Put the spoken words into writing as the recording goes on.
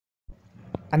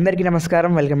అందరికీ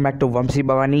నమస్కారం. Welcome back to Vamsi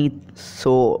Bhavani.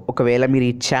 So ఒకవేళ మీరు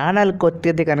ఈ ఛానల్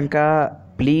కొత్తది కనుక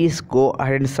please go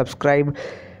ahead and subscribe,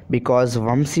 because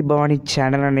Vamsi Bhavani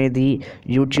channel అనేది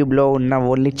యూట్యూబ్లో ఉన్న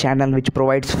only channel which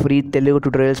provides free Telugu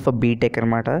tutorials for BTech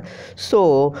అనమాట. సో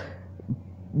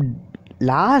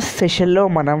లాస్ట్ సెషన్లో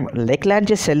మనం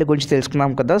లెక్లాంచే సెల్ గురించి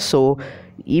తెలుసుకున్నాం కదా. సో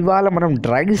ఇవాళ మనం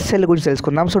డ్రై సెల్ గురించి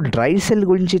తెలుసుకుందాం. సో డ్రై సెల్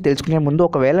గురించి తెలుసుకునే ముందు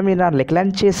ఒకవేళ మీరు నా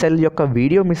లెక్లాంచే సెల్ యొక్క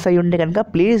వీడియో మిస్ అయ్యి ఉంటే కనుక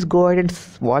please go ahead and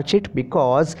watch it,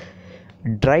 because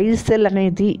dry cell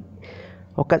అనేది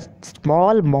ఒక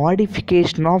స్మాల్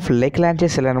మోడిఫికేషన్ ఆఫ్ లెక్లాంచే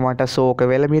సెల్ అనమాట. సో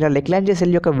ఒకవేళ మీరు ఆ లెక్లాంచే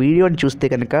సెల్ యొక్క వీడియోని చూస్తే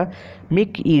కనుక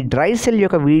మీకు ఈ డ్రై సెల్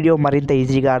యొక్క వీడియో మరింత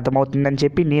ఈజీగా అర్థమవుతుందని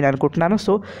చెప్పి నేను అనుకుంటున్నాను.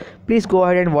 So please go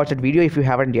ahead and watch that video if you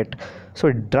haven't yet.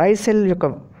 So dry cell యొక్క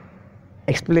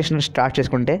ఎక్స్ప్లెనేషన్ స్టార్ట్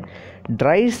చేసుకుంటే,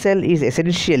 dry cell is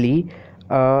essentially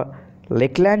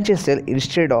లెక్లాంచే cell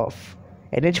instead of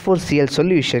NH4Cl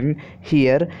solution.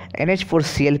 Here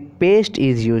NH4Cl paste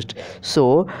is used. So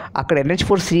అక్కడ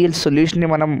NH4Cl సొల్యూషన్ని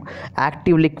మనం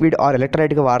active liquid are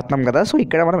ఎలక్ట్రోలైట్గా వాడుతున్నాం కదా. So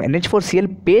ఇక్కడ మనం NH4Cl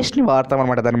పేస్ట్ని వాడతాం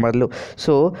అనమాట దాని బదులు.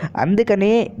 సో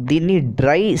అందుకనే దీన్ని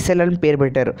డ్రై సెల్ అని పేరు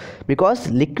పెట్టారు. బికాస్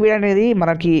లిక్విడ్ అనేది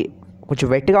మనకి కొంచెం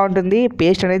వెట్గా ఉంటుంది,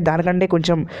 పేస్ట్ అనేది దానికంటే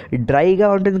కొంచెం డ్రైగా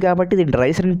ఉంటుంది కాబట్టి దీన్ని డ్రై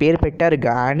సెల్ అని పేరు పెట్టారు.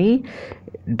 కానీ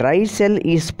dry cell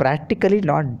is practically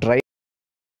not dry.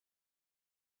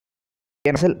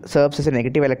 Cell serves as a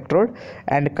negative electrode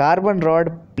and carbon rod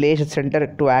placed at center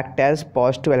to act as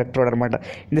positive electrode అనమాట.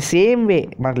 ఇన్ ద సేమ్ వే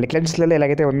మన లెక్లాంచెస్లలో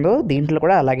ఎలాగైతే ఉందో దీంట్లో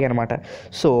కూడా అలాగే అనమాట.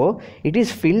 So it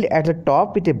is filled at the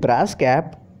top with a brass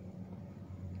cap.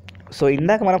 So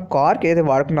ఇందాక మనం కార్క్ ఏదైతే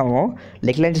వాడుకున్నామో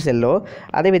లెక్లాంచే సెల్లో,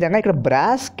 అదేవిధంగా ఇక్కడ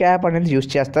బ్రాస్ క్యాప్ అనేది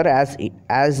యూజ్ చేస్తారు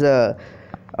యాజ్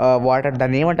వాటర్.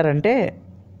 దాన్ని ఏమంటారంటే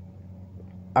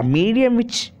ఆ medium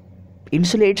which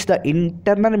ఇన్సులేట్స్ the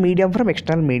internal medium from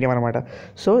external medium అనమాట.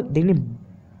 సో దీన్ని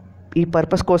ఈ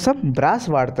పర్పస్ కోసం బ్రాస్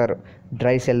వాడతారు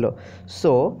డ్రై సెల్లో.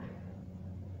 So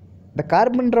the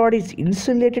carbon rod is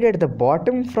insulated at the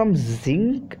bottom from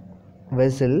zinc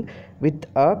vessel with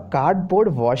a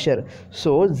cardboard washer.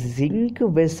 So zinc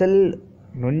vessel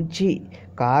నుంచి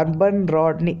carbon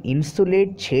రాడ్ని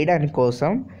insulate చేయడానికి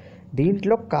కోసం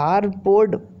దీంట్లో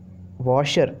కార్డ్బోర్డ్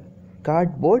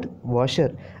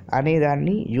వాషర్ అనే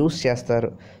దాన్ని యూస్ చేస్తారు.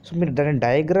 సో మీరు దాన్ని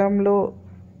డయాగ్రామ్లో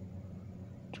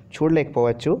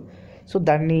చూడలేకపోవచ్చు. సో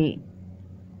దాన్ని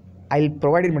I will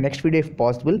provide in my next video if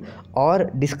possible, are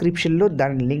డిస్క్రిప్షన్లో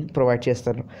దాని లింక్ ప్రొవైడ్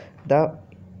చేస్తాను. The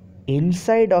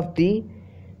inside of the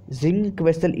zinc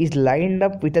vessel is lined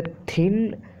up with a thin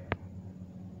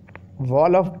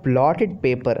wall of బ్లాటెడ్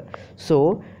paper. So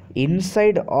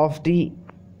inside of the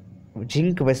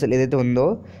zinc vessel ఏదైతే ఉందో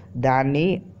దాన్ని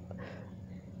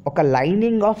ఒక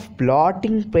lining of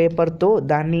blotting పేపర్తో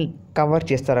దాన్ని cover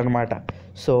చేస్తారనమాట.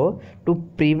 So to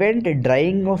prevent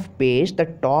drying of paste the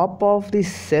top of the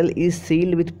cell is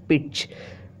sealed with pitch.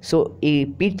 So ఈ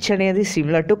pitch అనేది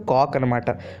similar to కాక్ అనమాట.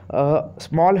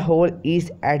 Small whole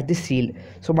is at the seal.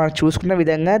 So మనం చూసుకున్న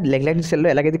విధంగా లెక్లాంచే సెల్లో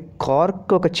ఎలాగైతే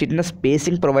కార్క్ ఒక చిన్న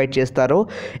స్పేసింగ్ ప్రొవైడ్ చేస్తారో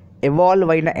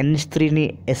ఎవాల్వ్ అయిన NH3ని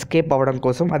ఎస్కేప్ అవ్వడం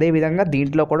కోసం, అదేవిధంగా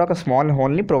దీంట్లో కూడా ఒక స్మాల్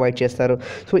హోల్ని ప్రొవైడ్ చేస్తారు.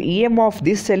 So EM of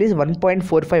this cell is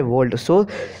 1.45 volt. So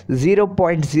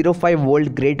 0.05 volt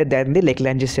greater than the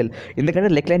లెక్లాంచే cell. ఎందుకంటే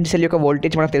లెక్లాంచే సెల్ యొక్క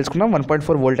వోల్టేజ్ మనం తెలుసుకున్నాం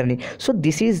 1.4 వోల్ట్ అని. So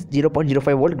this is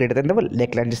 0.05 volt greater than the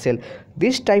లెక్లాంచే cell.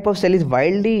 This type of cell is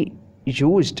widely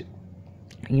used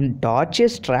in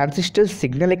torches, transistors,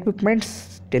 signal equipments,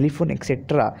 telephone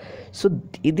etcetera. So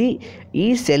ఇది ఈ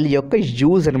cell యొక్క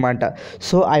use అనమాట.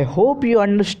 So I hope you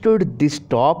understood this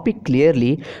topic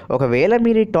clearly. ఒకవేళ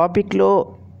మీరు ఈ టాపిక్లో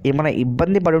ఏమైనా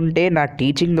ఇబ్బంది పడుంటే నా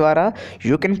టీచింగ్ ద్వారా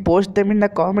you can post them in the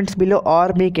comments below,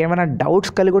 are మీకు ఏమైనా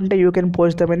డౌట్స్ కలిగి ఉంటే you can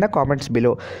post them in the comments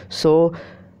below. So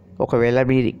ఒకవేళ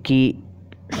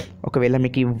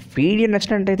మీకు ఈ వీడియో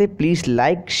నచ్చినట్టయితే please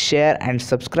like, share and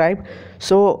subscribe.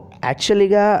 So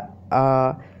యాక్చువల్లీగా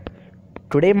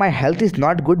today my health is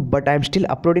not good, but I am still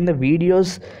uploading the videos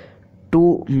to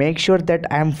make sure that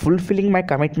I am fulfilling my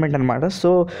commitment అనమాట. So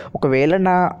ఒకవేళ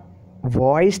నా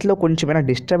వాయిస్లో కొంచెమైనా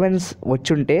disturbance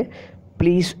వచ్చుంటే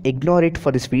please ignore it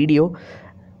for this video.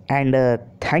 And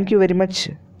thank you very much.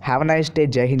 Have a nice day.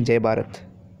 జై హింద్, జై భారత్.